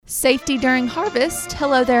Safety during harvest.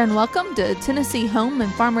 Hello there and welcome to Tennessee Home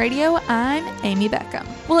and Farm Radio. I'm Amy Beckham.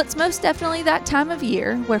 Well, it's most definitely that time of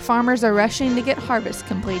year where farmers are rushing to get harvest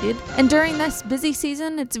completed. And during this busy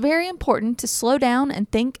season, it's very important to slow down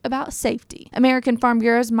and think about safety. American Farm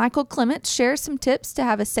Bureau's Michael Clements shares some tips to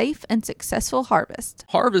have a safe and successful harvest.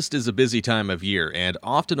 Harvest is a busy time of year and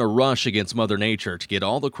often a rush against Mother Nature to get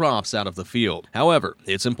all the crops out of the field. However,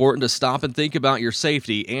 it's important to stop and think about your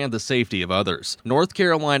safety and the safety of others. North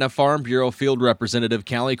Carolina Farm Bureau Field Representative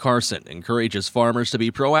Callie Carson encourages farmers to be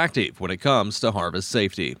proactive when it comes to harvest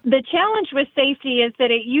safety. The challenge with safety is that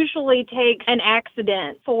it usually takes an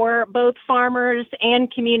accident for both farmers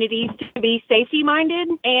and communities to be safety-minded.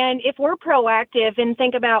 And if we're proactive and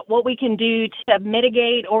think about what we can do to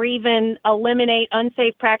mitigate or even eliminate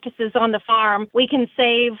unsafe practices on the farm, we can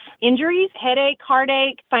save injuries, headache,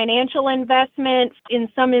 heartache, financial investment, in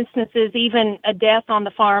some instances even a death on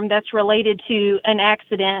the farm that's related to an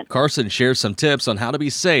accident. Carson shares some tips on how to be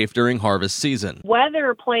safe during harvest season.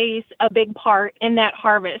 Weather plays a big part in that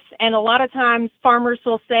harvest. And a lot of times farmers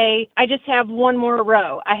will say, I just have one more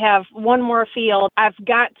row. I have one more field. I've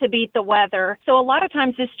got to beat the weather. So a lot of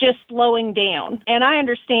times it's just slowing down. And I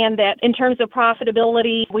understand that in terms of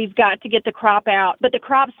profitability, we've got to get the crop out. But the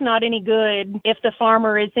crop's not any good if the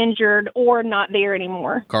farmer is injured or not there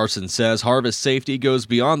anymore. Carson says harvest safety goes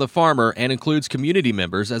beyond the farmer and includes community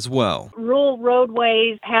members as well. Rural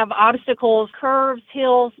roadways have obstacles, curves,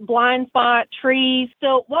 hills, blind spot, trees.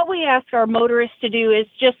 So what we ask our motorists to do is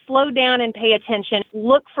just slow down and pay attention.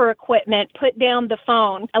 Look for equipment, put down the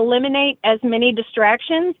phone, eliminate as many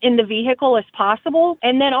distractions in the vehicle as possible,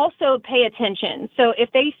 and then also pay attention. So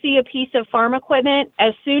if they see a piece of farm equipment,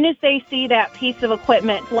 as soon as they see that piece of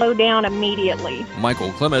equipment, slow down immediately.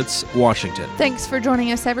 Michael Clements, Washington. Thanks for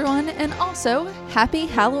joining us, everyone, and also happy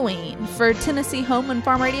Halloween. For Tennessee Home and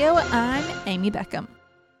Farm Radio, I'm Amy Beckham.